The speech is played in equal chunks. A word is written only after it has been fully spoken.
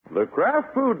The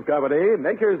Kraft Foods Company,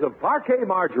 makers of Parquet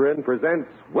Margarine, presents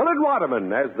Willard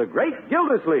Waterman as the Great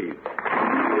Gildersleeve.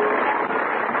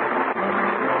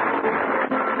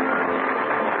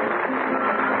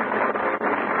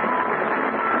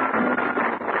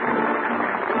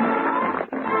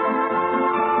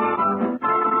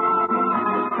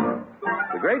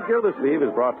 The Great Gildersleeve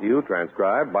is brought to you,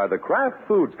 transcribed by the Kraft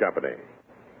Foods Company.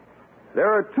 There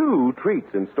are two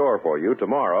treats in store for you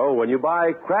tomorrow when you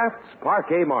buy Kraft's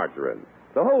Parquet Margarine.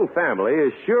 The whole family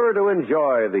is sure to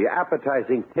enjoy the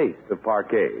appetizing taste of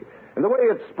Parquet and the way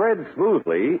it spreads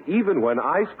smoothly even when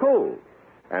ice cold.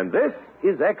 And this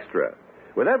is extra.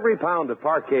 With every pound of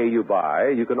Parquet you buy,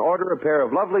 you can order a pair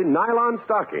of lovely nylon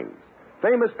stockings,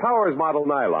 famous Powers model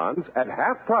nylons, at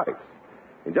half price.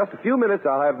 In just a few minutes,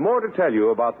 I'll have more to tell you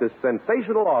about this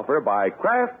sensational offer by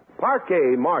Kraft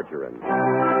Parquet Margarine.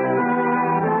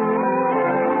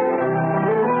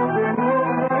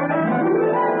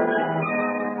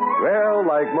 Well,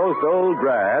 like most old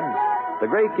grads, the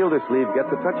great Gildersleeve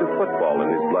gets a touch of football in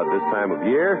his blood this time of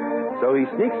year, so he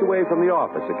sneaks away from the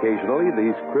office occasionally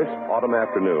these crisp autumn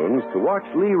afternoons to watch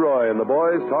Leroy and the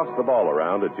boys toss the ball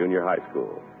around at junior high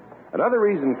school. Another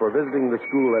reason for visiting the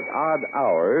school at odd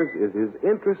hours is his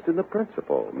interest in the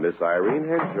principal, Miss Irene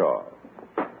Henshaw.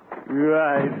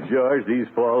 Right, George. These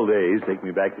fall days take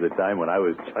me back to the time when I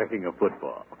was chucking a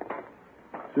football.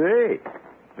 Say,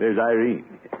 there's Irene.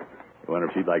 I wonder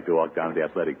if she'd like to walk down to the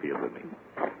athletic field with me.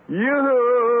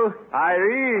 Yoo-hoo!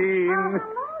 Irene! Oh,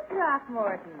 hello,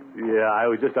 Throckmorton. Yeah, I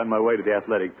was just on my way to the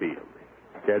athletic field.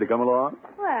 Care to come along?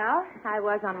 Well, I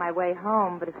was on my way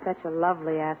home, but it's such a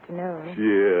lovely afternoon.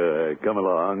 Sure. Come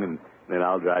along, and then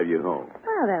I'll drive you home.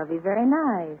 Well, that'll be very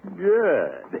nice.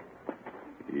 Good.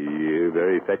 You're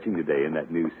very fetching today in that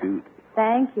new suit.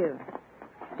 Thank you.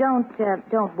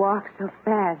 Don't walk so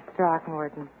fast,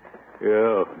 Throckmorton.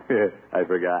 Oh, I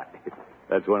forgot.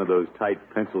 That's one of those tight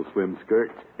pencil swim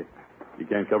skirts. You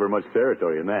can't cover much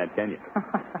territory in that, can you?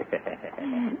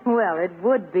 Well, it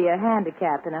would be a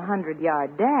handicap in a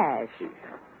 100-yard dash.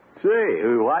 Say,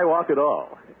 why walk at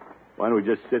all? Why don't we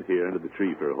just sit here under the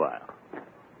tree for a while?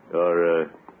 Or,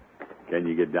 can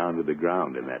you get down to the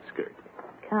ground in that skirt?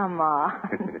 Come on.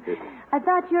 I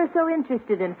thought you were so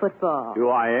interested in football. Who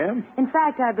I am? In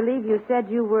fact, I believe you said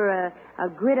you were a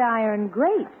gridiron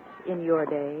great in your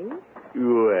day.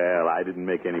 Well, I didn't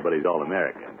make anybody's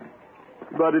All-American.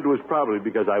 But it was probably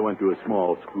because I went to a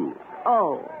small school.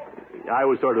 Oh. I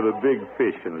was sort of a big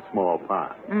fish in a small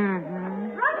pond.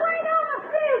 Mm-hmm. Run way down the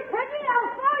field, Piggy. I'll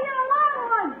throw you a long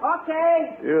one.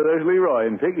 Okay. Yeah, there's Leroy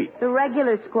and Piggy. The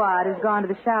regular squad has gone to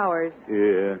the showers.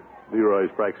 Yeah,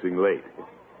 Leroy's practicing late.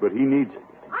 But he needs it.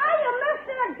 You missed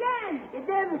it again. You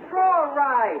didn't throw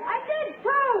right. I did,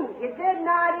 too. You did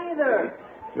not either.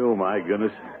 Oh, my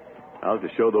goodness. I'll have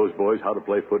to show those boys how to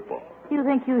play football. You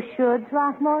think you should,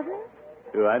 Throckmorton?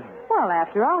 What? Well,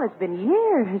 after all, it's been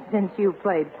years since you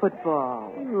played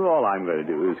football. All I'm going to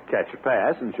do is catch a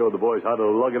pass and show the boys how to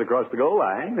lug it across the goal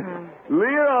line.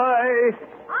 Leroy!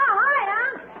 Oh,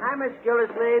 hi, Unc. Hi, Miss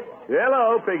Gildersleeve.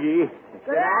 Hello, Piggy.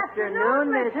 Good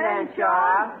afternoon, Miss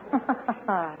Henshaw.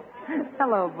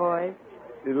 Hello, boys.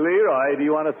 Leroy, do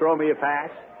you want to throw me a pass?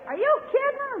 Are you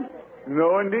kidding?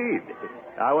 No, indeed.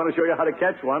 I want to show you how to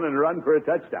catch one and run for a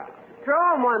touchdown.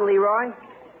 Throw him one, Leroy.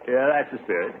 Yeah, that's the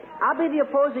spirit. I'll be the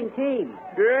opposing team.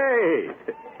 Great.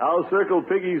 I'll circle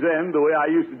Piggy's end the way I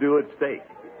used to do at stake.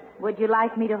 Would you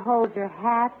like me to hold your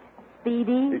hat,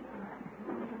 Speedy?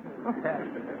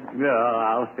 No,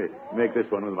 I'll make this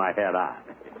one with my hat on.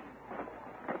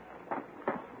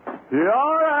 Yeah,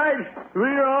 all right,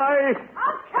 Leroy.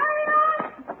 I'll carry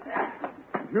on.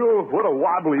 Oh, what a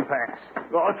wobbly pass.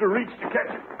 I'll have to reach to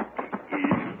catch it.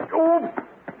 Oh,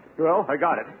 well, I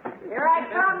got it. Here I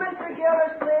come, Mr.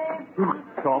 Gildersleeve.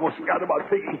 I almost forgot about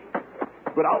Piggy.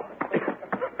 But I'll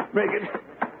make it.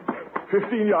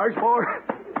 15 yards more.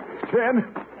 10.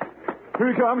 Here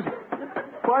he comes.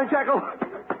 Fine tackle.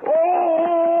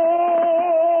 Oh!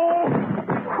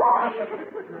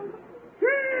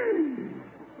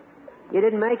 You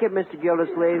didn't make it, Mr.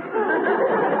 Gildersleeve.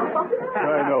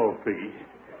 I know, Piggy.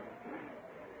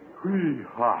 Whee,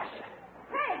 hoss.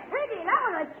 Hey, Piggy, that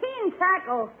was a keen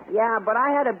tackle. Yeah, but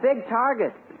I had a big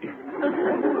target.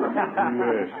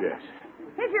 Yes.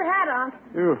 Here's your hat, Unc.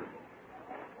 Oh,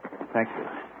 thank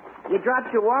you. You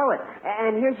dropped your wallet.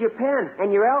 And here's your pen.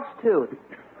 And your elf's tooth.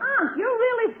 Unc, you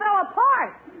really fell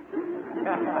apart.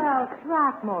 Well,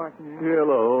 Throckmorton.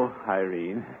 Hello,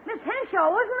 Irene. Miss Henshaw,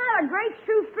 wasn't that a great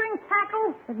shoestring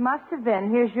tackle? It must have been.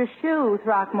 Here's your shoe,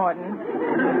 Throckmorton.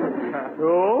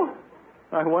 Oh?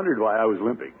 I wondered why I was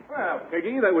limping. Well,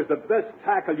 Piggy, that was the best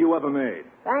tackle you ever made.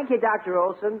 Thank you, Dr.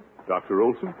 Olson. Dr.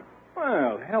 Olson?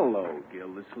 Well, hello,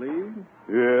 Gildersleeve.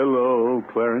 Hello,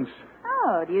 Clarence.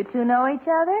 Oh, do you two know each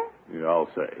other? Yeah, I'll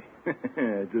say.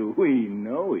 Do we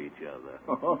know each other?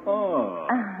 Oh,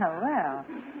 well.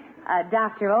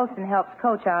 Dr. Olson helps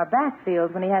coach our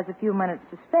backfield when he has a few minutes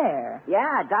to spare.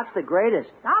 Yeah, Doc's the greatest.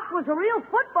 Doc was a real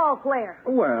football player.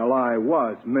 Well, I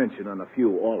was mentioning a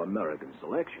few All-American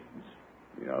selections.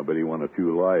 Yeah, I bet he won a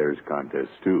few liars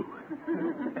contests, too. Come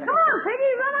on,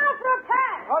 Piggy, run out for a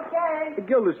pass. Okay.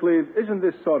 Gildersleeve, isn't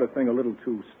this sort of thing a little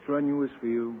too strenuous for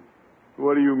you?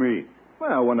 What do you mean?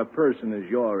 Well, when a person is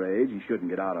your age, he shouldn't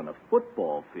get out on a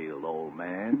football field, old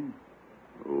man.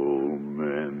 Oh,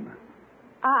 man.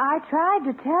 I tried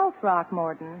to tell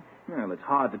Throckmorton. Well, it's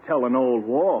hard to tell an old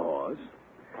war horse.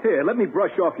 Here, let me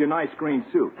brush off your nice green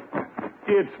suit.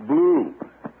 It's blue.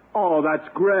 Oh, that's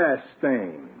grass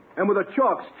stain. And with a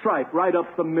chalk stripe right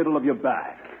up the middle of your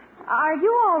back. Are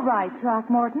you all right,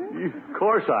 Throckmorton? Of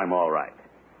course I'm all right.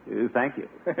 Thank you.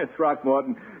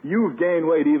 Throckmorton, you've gained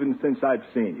weight even since I've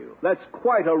seen you. That's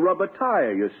quite a rubber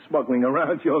tire you're smuggling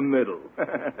around your middle.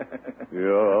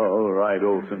 You're all right,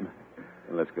 Olson.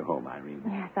 Let's go home, Irene.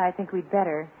 Yes, I think we'd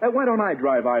better. Why don't I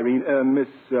drive Irene, Miss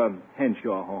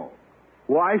Henshaw home?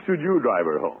 Why should you drive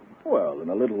her home? Well, in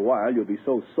a little while, you'll be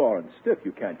so sore and stiff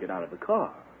you can't get out of the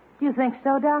car. Do you think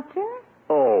so, Doctor?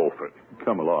 Oh,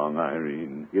 come along,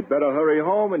 Irene. You'd better hurry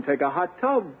home and take a hot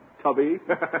tub, Tubby.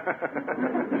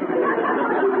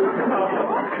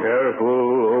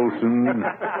 Careful, Olson.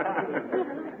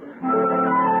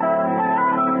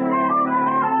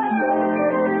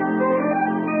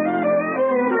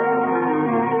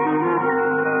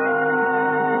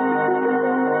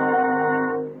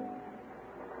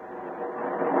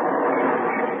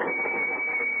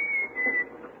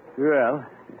 Well,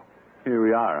 here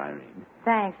we are, Irene.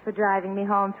 Thanks for driving me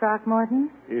home, Throckmorton.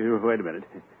 Wait a minute.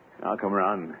 I'll come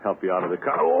around and help you out of the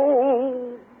car.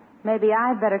 Oh! Maybe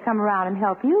I'd better come around and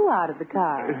help you out of the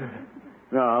car.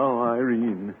 No,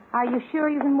 Irene. Are you sure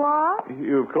you can walk?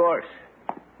 Of course.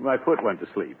 My foot went to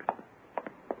sleep.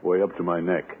 Way up to my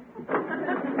neck.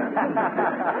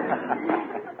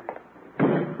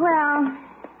 Well,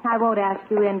 I won't ask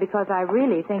you in because I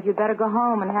really think you'd better go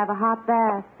home and have a hot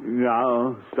bath.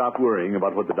 Now, stop worrying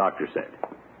about what the doctor said.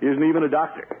 He isn't even a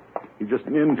doctor. He's just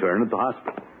an intern at the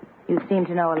hospital. You seem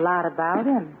to know a lot about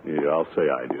him. Yeah, I'll say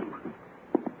I do.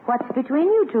 What's between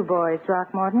you two boys,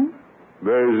 Throckmorton?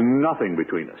 There's nothing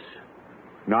between us.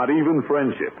 Not even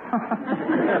friendship.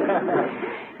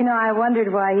 You know, I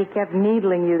wondered why he kept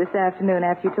needling you this afternoon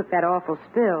after you took that awful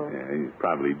spill. Yeah, he's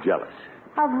probably jealous.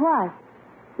 Of what?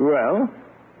 Well,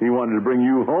 he wanted to bring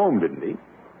you home, didn't he?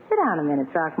 Sit down a minute,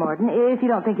 Throckmorton, if you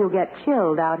don't think you'll get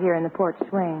chilled out here in the porch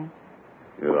swing.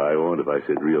 Well, I won't if I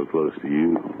sit real close to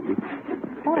you.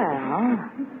 Well...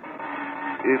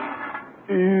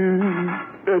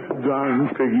 That darn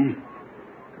Piggy.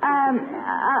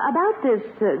 About this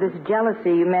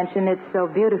jealousy you mentioned, it's so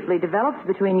beautifully developed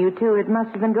between you two, it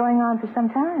must have been going on for some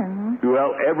time, huh?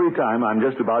 Well, every time I'm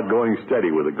just about going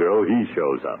steady with a girl, he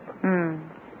shows up.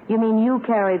 You mean you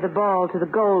carry the ball to the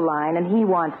goal line and he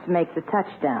wants to make the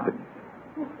touchdown?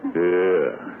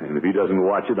 Yeah, and if he doesn't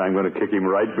watch it, I'm going to kick him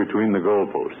right between the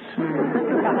goalposts.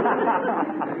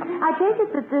 I take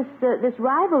it that this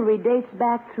rivalry dates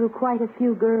back through quite a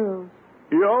few girls.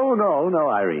 Oh, no,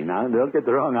 Irene. Now, don't get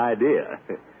the wrong idea.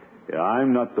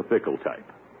 I'm not the fickle type.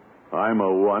 I'm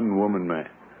a one-woman man.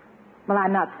 Well,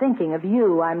 I'm not thinking of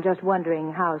you. I'm just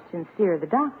wondering how sincere the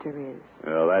doctor is.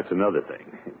 Well, that's another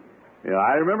thing.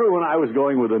 I remember when I was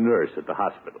going with a nurse at the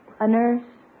hospital. A nurse?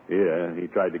 Yeah, he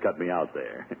tried to cut me out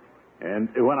there. And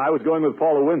when I was going with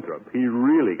Paula Winthrop, he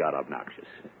really got obnoxious.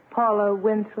 Paula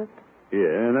Winthrop?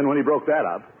 Yeah, and then when he broke that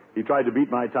up, he tried to beat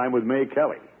my time with May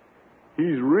Kelly.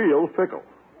 He's real fickle.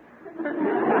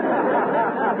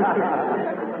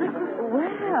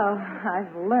 Well,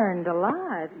 I've learned a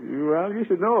lot. Well, you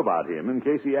should know about him in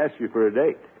case he asks you for a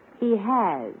date. He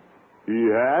has. He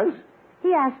has?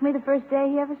 He asked me the first day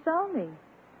he ever saw me.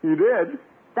 He did?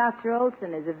 Dr.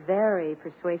 Olson is a very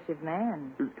persuasive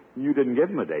man. You didn't give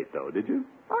him a date, though, did you?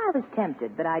 Oh, I was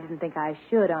tempted, but I didn't think I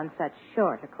should on such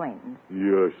short acquaintance.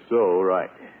 You're so right.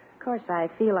 Of course, I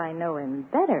feel I know him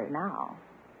better now.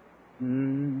 He's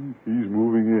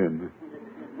moving in.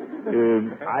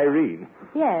 Irene.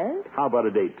 Yes? How about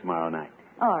a date tomorrow night?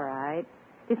 All right.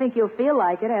 Do you think you'll feel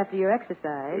like it after your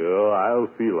exercise? Oh, I'll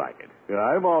feel like it.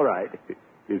 I'm all right.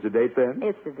 Is the date then?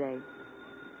 It's the date.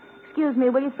 Excuse me,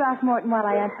 will you, Throckmorton, while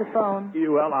I answer the phone?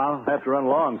 Well, I'll have to run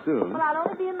along soon. Well, I'll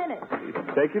only be a minute.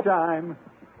 Take your time.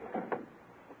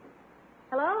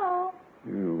 Hello?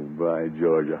 Oh, by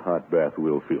George, a hot bath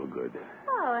will feel good.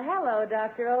 Oh, hello,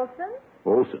 Dr. Olson.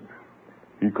 Olson,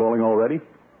 he calling already?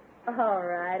 All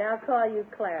right, I'll call you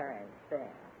Clarence then.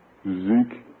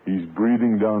 Zeke, he's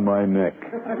breathing down my neck.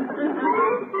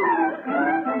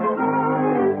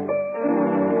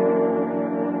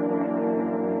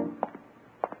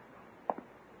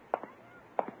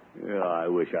 Yeah, I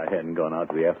wish I hadn't gone out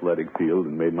to the athletic field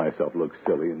and made myself look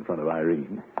silly in front of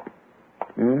Irene.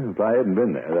 Yeah, if I hadn't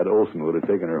been there, that Olson would have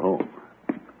taken her home.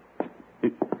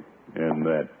 And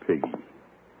that Piggy.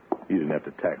 He didn't have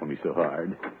to tackle me so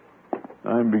hard.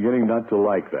 I'm beginning not to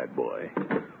like that boy.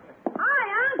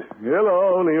 Hi, Unc.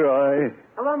 Hello, Leroy.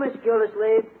 Hello, Miss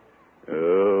Gildersleeve.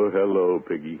 Oh, hello,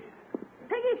 Piggy.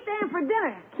 Piggy's staying for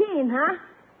dinner. Keen, huh?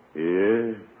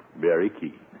 Yeah, very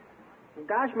keen.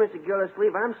 Gosh, Mr.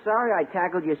 Gildersleeve, I'm sorry I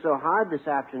tackled you so hard this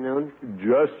afternoon.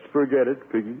 Just forget it,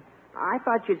 Piggy. I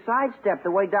thought you'd sidestep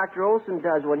the way Dr. Olson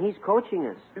does when he's coaching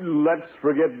us. Let's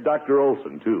forget Dr.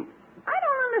 Olson, too. I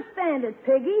don't understand it,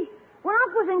 Piggy. When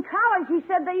Unc was in college, he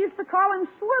said they used to call him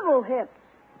swivel hips.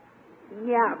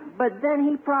 Yeah, but then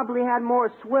he probably had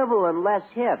more swivel and less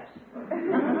hips.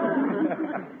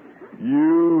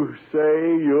 You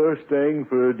say you're staying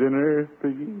for dinner,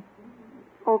 Piggy?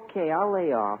 Okay, I'll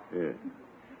lay off. Yeah.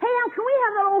 Hey, Unc, can we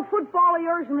have that old football of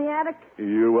yours in the attic?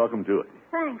 You're welcome to it.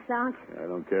 Thanks, Unc. I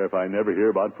don't care if I never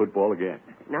hear about football again.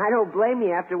 Now, I don't blame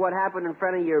you after what happened in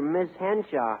front of your Miss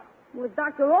Henshaw. With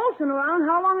Dr. Olson around,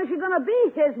 how long is she going to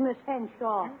be his Miss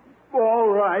Henshaw? All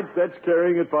right, that's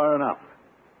carrying it far enough.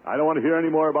 I don't want to hear any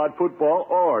more about football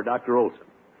or Dr. Olson.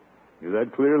 Is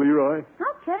that clear, Leroy?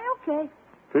 Okay.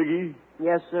 Piggy?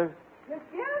 Yes, sir. Excuse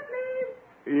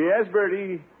me. Yes,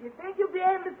 Bertie. You think you'll be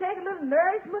able to take a little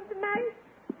nourishment tonight?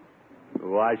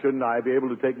 Why shouldn't I be able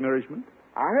to take nourishment?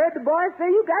 I heard the boys say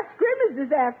you got scrimmage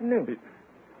this afternoon.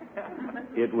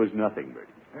 It was nothing,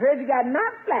 Bertie. I heard you got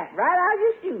knocked flat right out of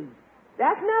your shoes.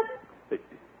 That's nothing.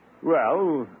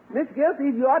 Well, Miss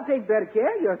Gilsey, you ought to take better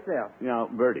care of yourself. now,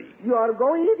 Bertie. You ought to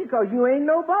go easy because you ain't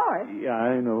no boy. Yeah,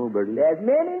 I know, Bertie. There's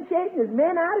men in shape and there's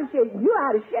men out of shape. And you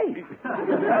out of shape.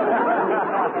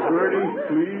 Bertie,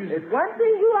 please. There's one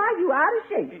thing you out of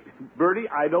shape. Bertie,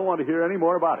 I don't want to hear any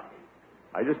more about it.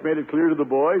 I just made it clear to the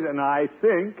boys, and I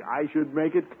think I should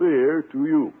make it clear to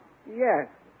you. Yes.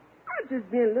 I'm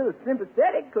just being a little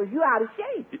sympathetic because you out of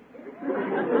shape.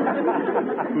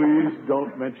 Please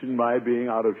don't mention my being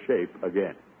out of shape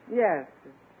again. Yes.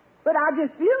 But I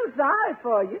just feel sorry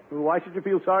for you Why should you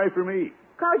feel sorry for me?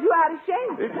 because you out of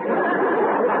shape.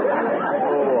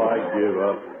 Oh, I give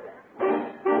up.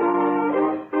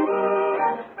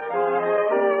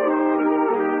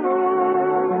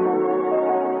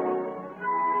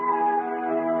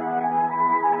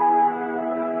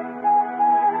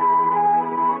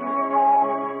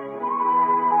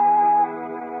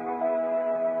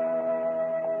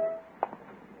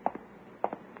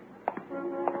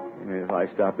 If I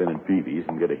stop in at Peavy's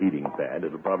and get a heating pad,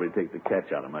 it'll probably take the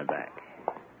catch out of my back.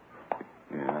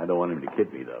 Yeah, I don't want him to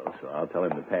kid me, though, so I'll tell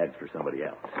him the pad's for somebody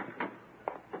else.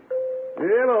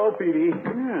 Hello, Peavy. Yeah,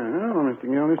 hello, Mr.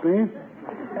 Gildersleeve.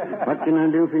 What can I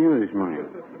do for you this morning?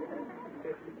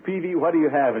 Peavy, what do you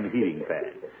have in heating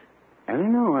pads? I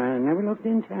don't know. I never looked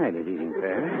inside a heating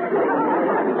pad.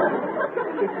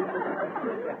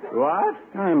 What?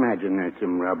 I imagine there's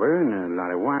some rubber and a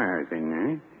lot of wires in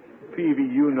there. Peavy,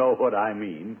 you know what I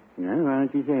mean. Yeah, why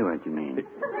don't you say what you mean?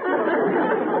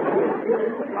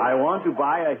 I want to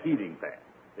buy a heating pad.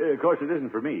 Of course, it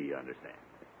isn't for me, you understand.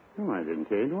 Oh, I didn't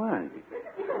say it was.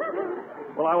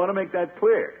 Well, I want to make that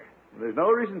clear. There's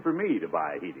no reason for me to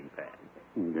buy a heating pad.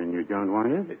 Then you don't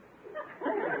want it?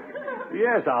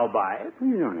 Yes, I'll buy it.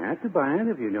 You don't have to buy it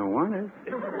if you don't want it.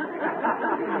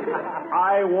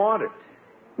 I want it.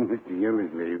 Mr.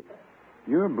 Gildersleeve,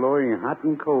 you're blowing hot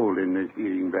and cold in this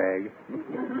heating bag.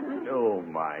 Oh,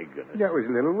 my goodness. That was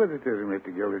a little witticism,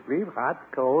 Mr. Gildersleeve. Hot,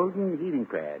 cold, and heating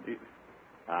pad.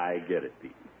 I get it,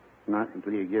 Pete. Not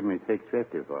until you give me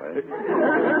 $6.50 for it.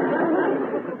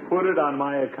 Put it on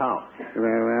my account.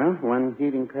 Well, one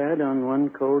heating pad on one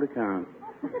cold account.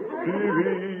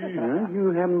 Peavy.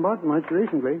 You haven't bought much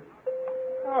recently.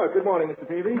 Oh, good morning, Mr.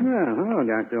 Peavy. Well, hello,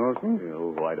 Dr. Olson.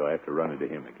 Oh, why do I have to run into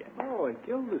him again? Oh, and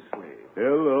Gildersleeve.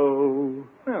 Hello.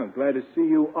 Well, glad to see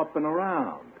you up and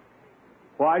around.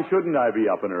 Why shouldn't I be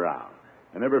up and around?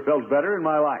 I never felt better in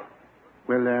my life.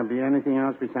 Will there be anything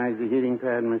else besides the heating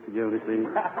pad, Mr. Gildersleeve?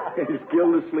 Is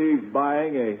Gildersleeve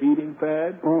buying a heating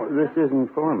pad? Oh, this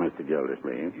isn't for Mr.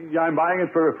 Gildersleeve. I'm buying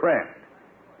it for a friend.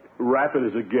 Wrap it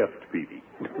as a gift, Peavy.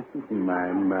 My.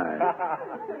 And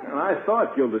I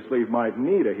thought Gildersleeve might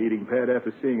need a heating pad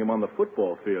after seeing him on the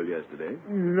football field yesterday.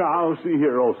 Now, see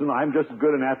here, Olson, I'm just as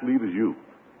good an athlete as you.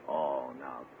 Oh,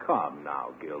 now, come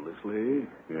now, Gildersleeve.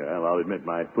 Yeah, well, I'll admit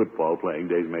my football playing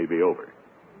days may be over.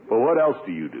 But what else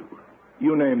do you do?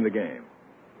 You name the game.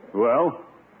 Well,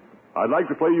 I'd like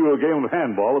to play you a game of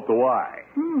handball at the Y.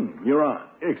 You're on.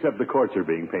 Except the courts are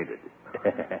being painted.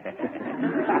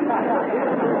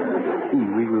 He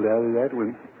wiggled out of that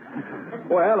one.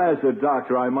 Well, as a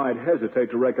doctor, I might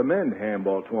hesitate to recommend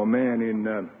handball to a man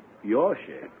in your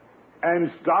shape.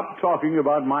 And stop talking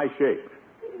about my shape.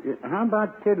 How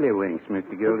about tiddlywinks,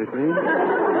 Mr. Gildersleeve?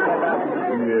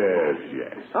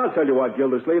 Yes. I'll tell you what,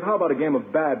 Gildersleeve, how about a game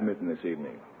of badminton this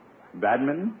evening?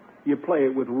 Badminton? You play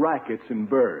it with rackets and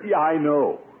birds. Yeah, I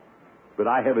know. But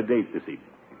I have a date this evening.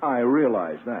 I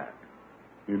realize that.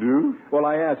 You do? Well,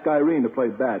 I asked Irene to play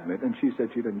badminton, and she said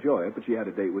she'd enjoy it, but she had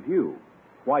a date with you.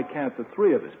 Why can't the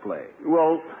three of us play?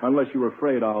 Well, Unless you're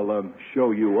afraid I'll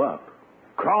show you up.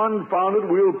 confound it,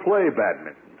 we'll play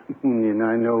badminton. And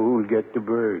I know who'll get the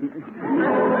bird.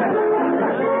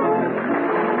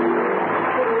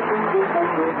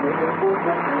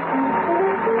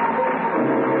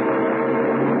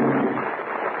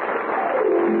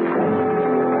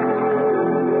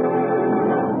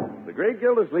 The great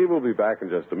Gildersleeve will be back in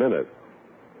just a minute.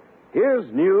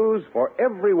 Here's news for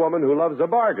every woman who loves a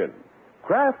bargain.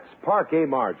 Kraft's Parquet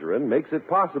Margarine makes it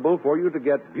possible for you to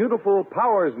get beautiful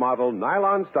Powers model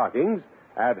nylon stockings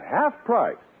at half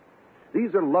price.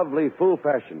 These are lovely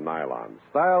full-fashion nylons,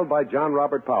 styled by John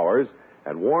Robert Powers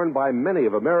and worn by many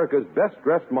of America's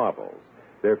best-dressed models.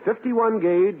 They're 51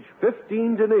 gauge,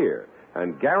 15 denier,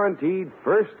 and guaranteed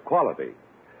first quality.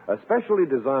 A specially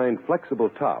designed flexible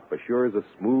top assures a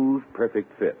smooth,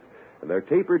 perfect fit, and their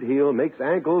tapered heel makes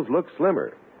ankles look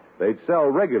slimmer. They'd sell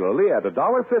regularly at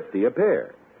 $1.50 a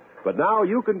pair. But now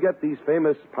you can get these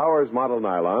famous Powers model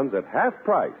nylons at half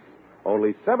price,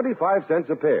 only 75 cents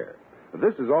a pair.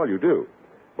 This is all you do.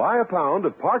 Buy a pound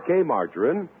of Parquet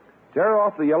margarine, tear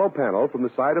off the yellow panel from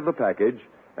the side of the package,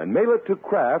 and mail it to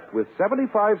Kraft with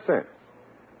 75 cents.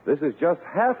 This is just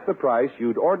half the price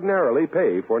you'd ordinarily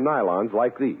pay for nylons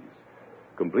like these.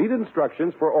 Complete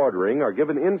instructions for ordering are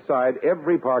given inside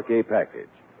every Parquet package.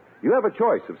 You have a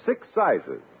choice of 6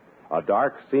 sizes, a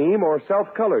dark seam or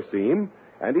self-color seam,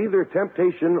 and either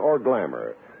Temptation or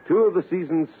Glamour, 2 of the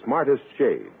season's smartest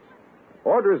shades.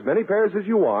 Order as many pairs as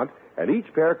you want, and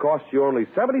each pair costs you only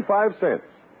 75 cents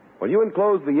when you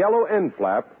enclose the yellow end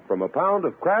flap from a pound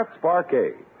of Kraft's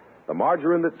Parquet, the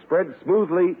margarine that spreads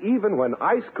smoothly even when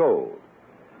ice cold.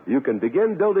 You can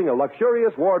begin building a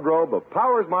luxurious wardrobe of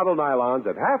Powers model nylons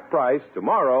at half price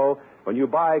tomorrow when you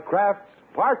buy Kraft's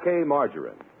Parquet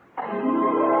margarine.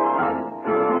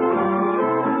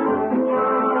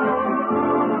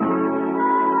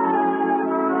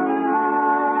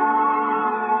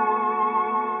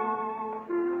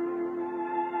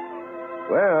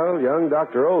 Well, young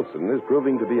Dr. Olson is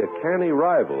proving to be a canny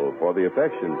rival for the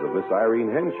affections of Miss Irene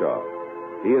Henshaw.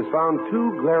 He has found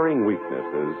 2 glaring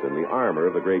weaknesses in the armor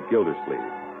of the great Gildersleeve: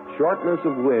 shortness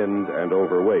of wind and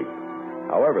overweight.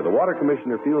 However, the water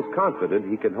commissioner feels confident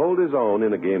he can hold his own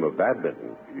in a game of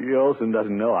badminton. Olson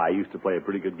doesn't know I used to play a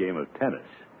pretty good game of tennis.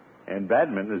 And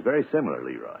badminton is very similar,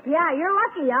 Leroy. Yeah, you're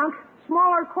lucky, Unc.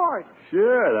 Smaller court.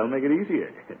 Sure, that'll make it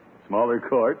easier. Smaller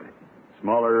court,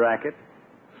 smaller racket,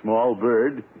 small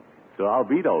bird, so I'll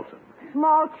beat Olson.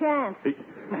 Small chance. You'll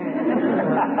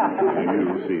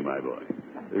see, my boy.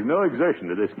 There's no exertion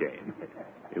to this game.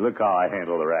 You look how I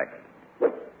handle the racket.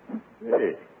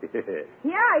 Hey.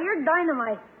 Yeah, you're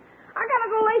dynamite. I gotta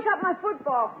go lace up my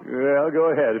football. Well,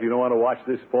 go ahead if you don't want to watch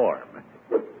this form.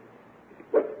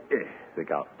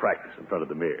 Think I'll practice in front of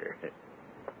the mirror.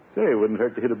 Say, it wouldn't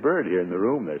hurt to hit a bird here in the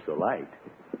room. They're so light.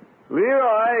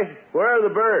 Leroy, where are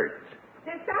the birds?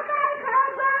 Did somebody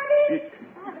call Bertie?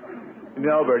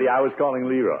 No, Bertie, I was calling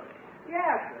Leroy.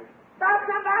 Yes. Thought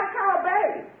somebody called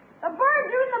Bertie. The birds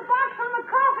are in the box on the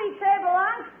coffee table,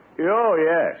 Unc. Oh,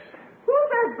 yes. Who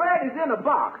says bird is in a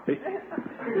box?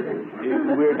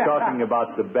 We're talking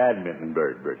about the badminton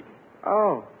bird, Bertie.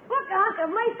 Oh. Look, Unc, I've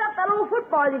laced up that old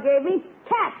football you gave me.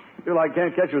 Catch. Well, I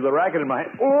can't catch with a racket in my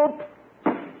hand. Oops!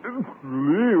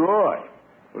 Leroy,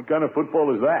 what kind of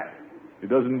football is that? It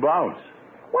doesn't bounce.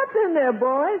 What's in there,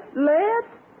 boys? Lead?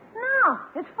 No,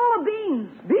 it's full of beans.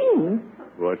 Beans?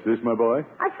 What's this, my boy?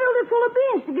 I filled it full of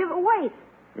beans to give it weight.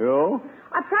 Oh?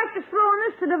 I practiced throwing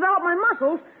this to develop my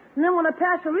muscles, and then when I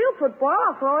pass a real football,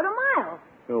 I'll throw it a mile.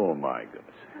 Oh, my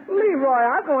goodness. Leroy,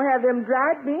 I'm going to have them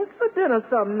dried beans for dinner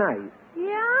some night.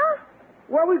 Yeah?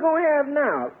 What we gonna have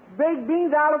now? Baked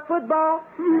beans out of football?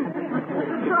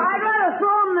 I'd rather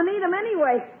throw them than eat them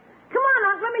anyway. Come on,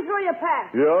 Unc, let me throw you a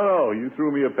pass. No, you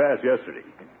threw me a pass yesterday.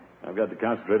 I've got to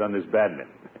concentrate on this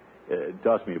badminton.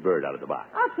 Toss me a bird out of the box.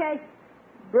 Okay.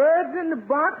 Birds in the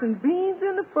box and beans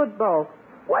in the football.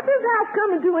 What does house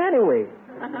coming to anyway?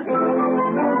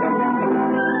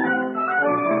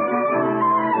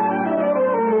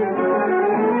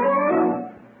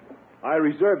 I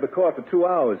reserved the court for 2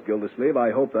 hours, Gildersleeve.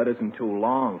 I hope that isn't too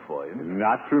long for you.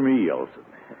 Not for me, Olson.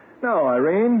 Now,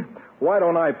 Irene, why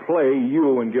don't I play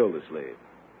you and Gildersleeve?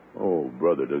 Oh,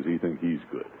 brother, does he think he's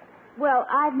good? Well,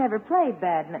 I've never played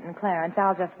badminton, Clarence.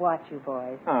 I'll just watch you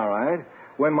boys. All right.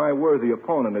 When my worthy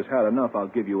opponent has had enough, I'll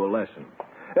give you a lesson.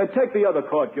 Take the other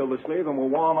court, Gildersleeve, and we'll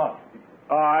warm up.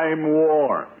 I'm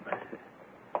warm.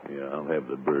 Yeah, I'll have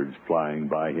the birds flying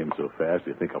by him so fast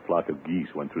they think a flock of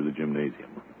geese went through the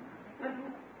gymnasium.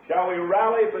 Shall we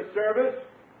rally for service?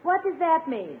 What does that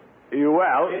mean?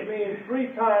 Well, It means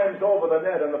 3 times over the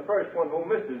net, and the first one who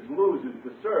misses loses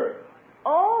the serve.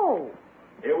 Oh.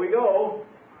 Here we go.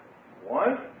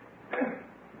 1,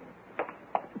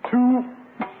 2.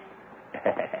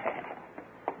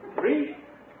 3,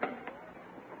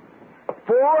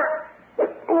 4.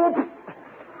 Oops.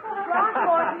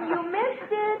 Throckmorton, you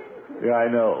missed it. Yeah, I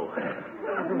know.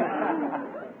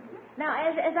 Now,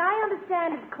 as I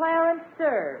understand it, Clarence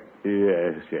serves.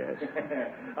 Yes.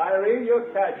 Irene, you're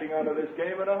catching onto this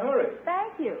game in a hurry.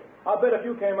 Thank you. I'll bet if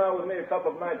you came out with me a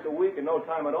couple of nights a week and no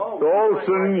time at all...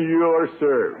 Olson, you're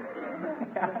served.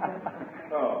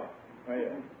 Oh,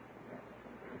 yeah.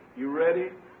 You ready?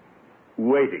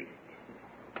 Waiting.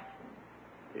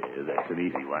 Yeah, that's an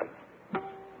easy one.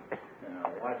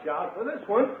 Now, watch out for this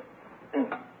one.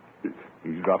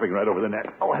 He's dropping right over the net.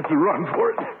 I'll have to run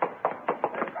for it.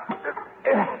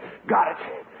 Got it.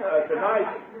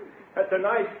 That's a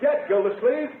nice get,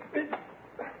 Gildersleeve.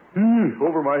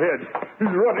 Over my head.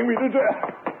 He's running me to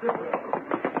death.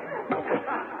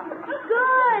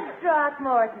 Good,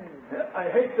 Throckmorton. I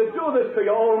hate to do this to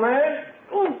you, old man.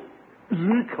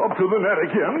 Zeke up to the net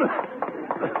again.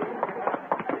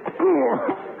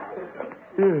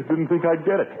 Didn't think I'd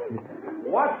get it.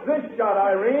 Watch this shot,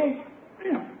 Irene.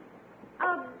 A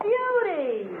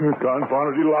beauty.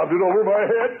 Confounded, he lobbed it over my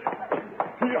head.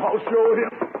 I'll show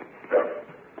him.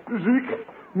 Zeke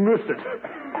missed it.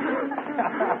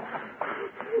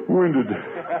 Winded.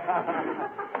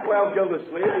 Well,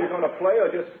 Gildersleeve, are you going to play or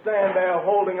just stand there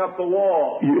holding up the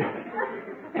wall?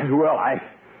 Yeah. Well, I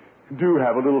do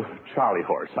have a little Charlie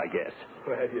horse, I guess.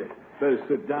 Well, you better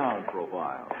sit down for a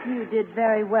while. You did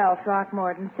very well,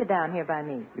 Throckmorton. Sit down here by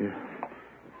me. Yeah.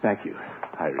 Thank you,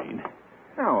 Irene.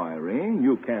 Now, Irene,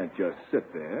 you can't just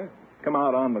sit there. Come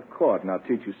out on the court and I'll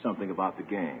teach you something about the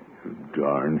game.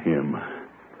 Darn him.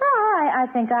 Oh, I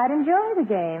think I'd enjoy the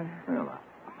game. Well,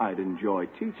 I'd enjoy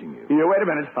teaching you. Yeah, wait a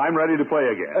minute. I'm ready to play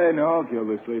again. No,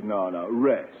 Gildersleeve, no.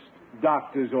 Rest.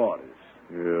 Doctor's orders.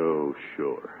 Oh,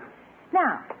 sure.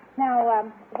 Now,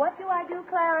 what do I do,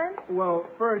 Clarence? Well,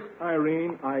 first,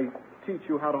 Irene, I teach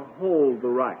you how to hold the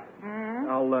racket.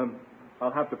 Mm-hmm.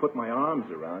 I'll have to put my arms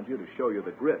around you to show you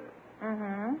the grip.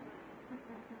 Mm-hmm.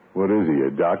 What is he, a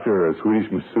doctor or a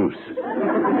Swedish masseuse?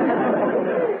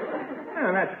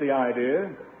 And that's the idea.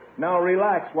 Now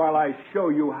relax while I show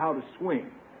you how to swing.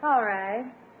 All right.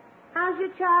 How's your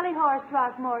Charlie horse,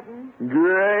 Throckmorton?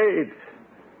 Great.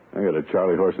 I got a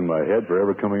Charlie horse in my head for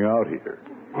ever coming out here.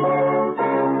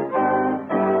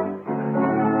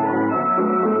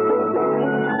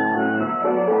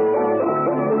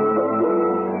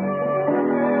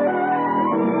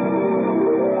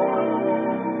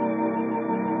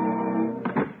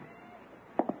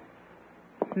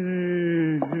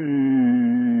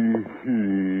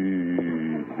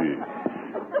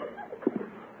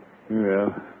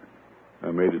 Well,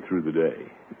 I made it through the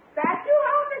day. That you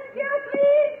home, Miss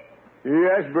Gildersleeve?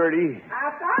 Yes, Bertie.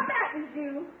 I thought that was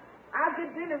you. I'll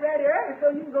get dinner ready early so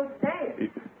you can go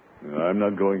dance. I'm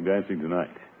not going dancing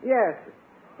tonight. Yes.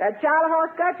 That Charlie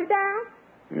horse got you down?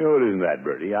 No, it isn't that,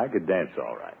 Bertie. I could dance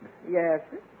all right. Yes,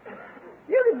 sir.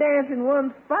 You can dance in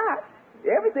one spot.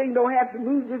 Everything don't have to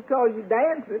move just because you're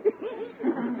dancing.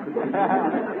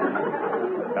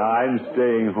 I'm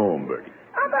staying home, Bertie.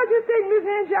 I thought you were taking Miss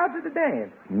Henshaw to the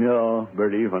dance. No,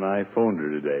 Bertie, when I phoned her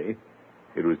today,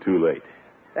 it was too late.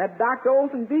 That Dr.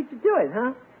 Olson beat you to it,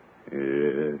 huh?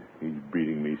 He's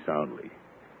beating me soundly.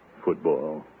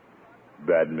 Football,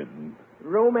 badminton.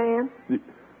 Romance?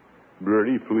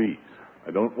 Bertie, please.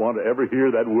 I don't want to ever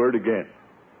hear that word again.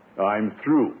 I'm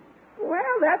through.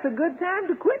 Well, that's a good time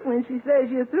to quit when she says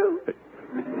you're through.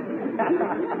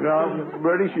 No,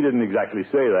 Bertie, she didn't exactly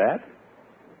say that.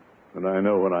 And I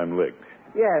know when I'm licked.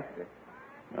 Yes, sir.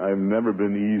 I've never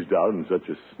been eased out in such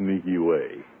a sneaky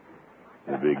way.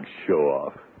 The big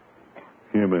show-off.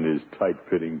 Him and his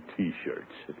tight-fitting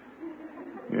T-shirts.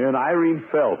 And Irene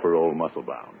fell for old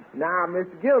Musclebound. Now,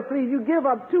 Mr. Gilsleeve, you give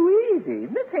up too easy.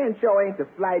 Miss Henshaw ain't a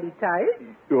flighty type.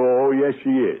 Oh, yes, she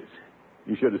is.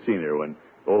 You should have seen her when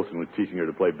Olson was teaching her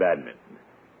to play badminton.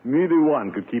 Neither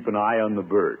one could keep an eye on the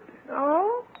bird.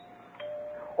 Oh?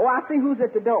 Oh, I see who's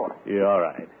at the door. Yeah, all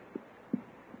right.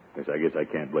 Yes, I guess I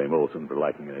can't blame Olson for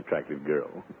liking an attractive girl.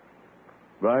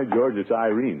 By George, it's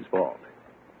Irene's fault.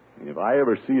 And if I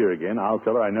ever see her again, I'll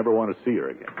tell her I never want to see her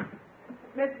again.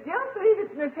 Miss Gilsleeve,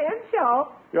 it's Miss Henshaw.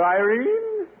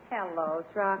 Irene? Hello,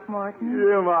 Throckmorton.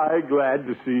 Am I glad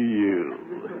to see you?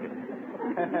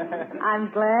 I'm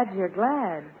glad you're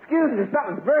glad. Excuse me,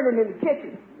 something's burning in the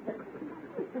kitchen.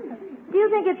 Do you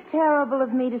think it's terrible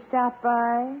of me to stop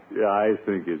by? Yeah, I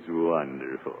think it's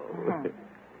wonderful.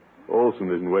 Olson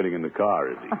isn't waiting in the car,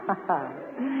 is he?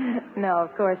 No,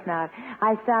 of course not.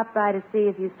 I stopped by to see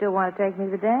if you still want to take me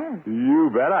to the dance. You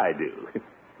bet I do.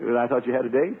 I thought you had a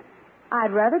date.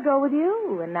 I'd rather go with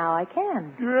you, and now I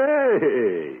can.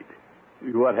 Great.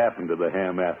 What happened to the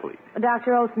ham athlete?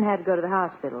 Dr. Olson had to go to the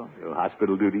hospital.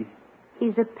 Hospital duty?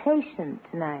 He's a patient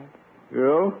tonight.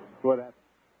 Oh? What happened?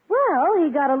 Well,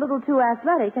 he got a little too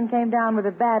athletic and came down with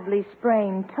a badly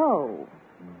sprained toe.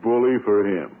 Bully for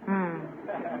him.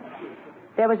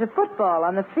 There was a football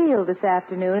on the field this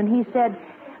afternoon, and he said,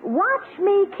 "Watch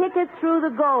me kick it through the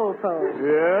goalpost."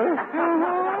 Yeah?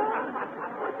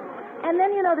 And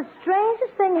then, the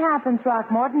strangest thing happened,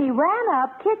 Throckmorton. He ran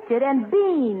up, kicked it, and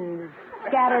beans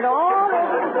scattered all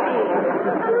over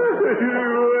the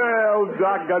field. Well,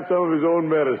 Doc got some of his own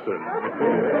medicine.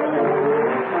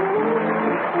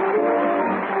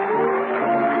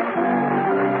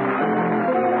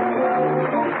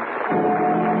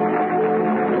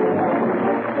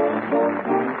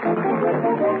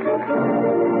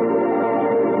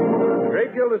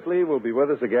 Great Gildersleeve will be with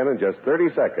us again in just 30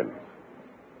 seconds.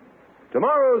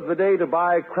 Tomorrow's the day to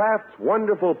buy Kraft's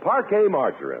wonderful Parquet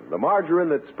margarine, the margarine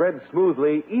that spreads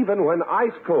smoothly even when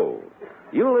ice cold.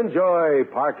 You'll enjoy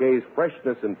Parquet's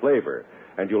freshness and flavor,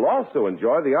 and you'll also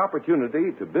enjoy the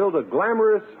opportunity to build a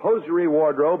glamorous hosiery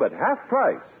wardrobe at half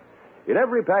price. In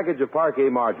every package of Parquet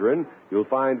margarine, you'll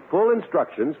find full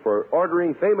instructions for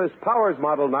ordering famous Powers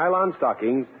model nylon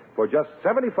stockings for just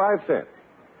 75 cents.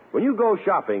 When you go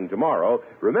shopping tomorrow,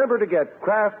 remember to get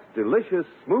Kraft's delicious,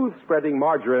 smooth-spreading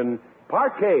margarine,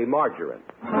 Parquet margarine.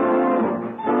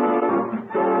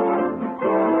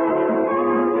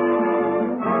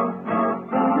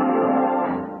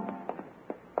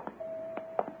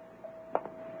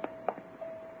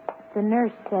 The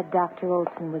nurse said Dr.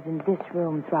 Olson was in this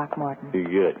room, Throckmorton.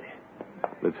 Good.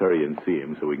 Let's hurry and see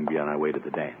him so we can be on our way to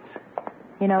the dance.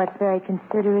 It's very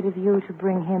considerate of you to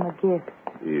bring him a gift.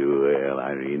 Well,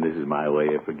 Irene, this is my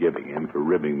way of forgiving him for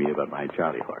ribbing me about my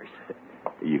Charlie horse.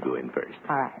 You go in first.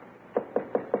 All right.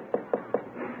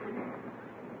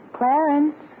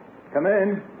 Clarence. Come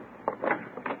in.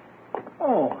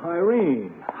 Oh,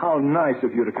 Irene, how nice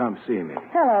of you to come see me.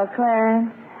 Hello,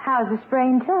 Clarence. How's the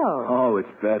sprained toe? Oh,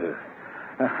 it's better.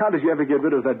 How did you ever get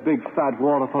rid of that big fat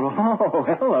waterfall? Oh,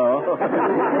 hello.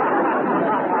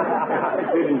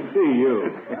 I didn't see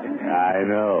you. I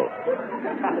know.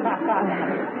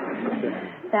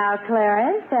 Now,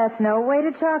 Clarence, that's no way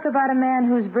to talk about a man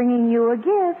who's bringing you a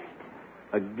gift.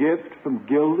 A gift from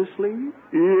Gildersleeve?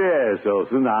 Yes,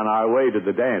 Olson, on our way to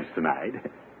the dance tonight.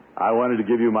 I wanted to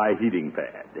give you my heating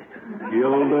pad.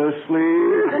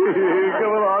 Gildersleeve?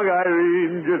 Come along,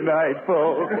 Irene. Good night,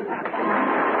 folks.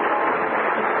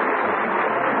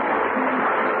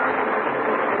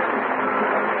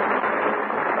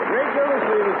 Great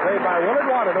Gildersleeve is played by Willard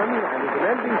Waterman and is an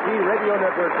NBC Radio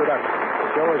Network production. The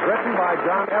show is written by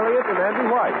John Elliott and Andy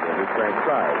White and is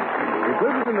transcribed.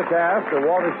 Included in the cast are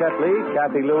Walter Shepley,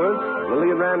 Kathy Lewis,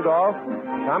 Lillian Randolph,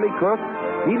 Tommy Cook,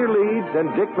 Peter Leeds,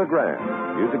 and Dick LeGrand.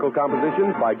 Musical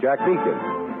compositions by Jack Beacon.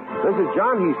 This is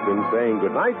John Heaston saying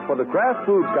goodnight for the Kraft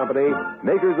Foods Company,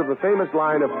 makers of the famous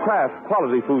line of Kraft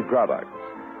quality food products.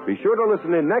 Be sure to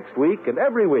listen in next week and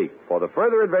every week for the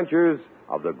further adventures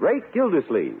of the great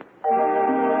Gildersleeve.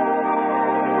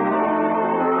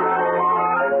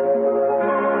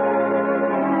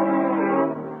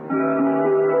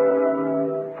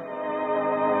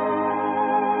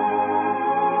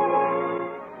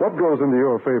 What goes into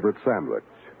your favorite sandwich?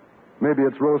 Maybe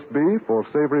it's roast beef or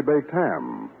savory baked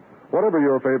ham. Whatever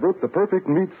your favorite, the perfect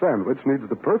meat sandwich needs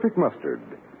the perfect mustard.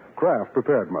 Kraft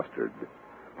prepared mustard.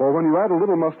 For when you add a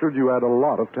little mustard, you add a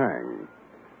lot of tang.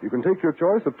 You can take your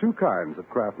choice of two kinds of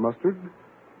Kraft mustard.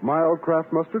 Mild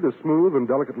Kraft mustard is smooth and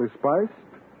delicately spiced.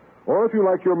 Or if you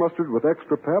like your mustard with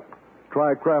extra pep,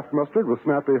 try Kraft mustard with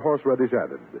snappy horseradish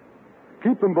added.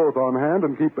 Keep them both on hand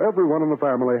and keep everyone in the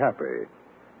family happy.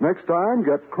 Next time,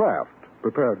 get Kraft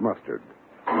prepared mustard.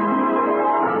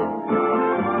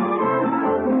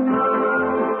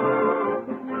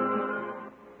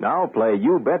 Now play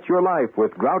You Bet Your Life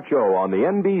with Groucho on the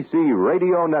NBC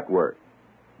Radio Network.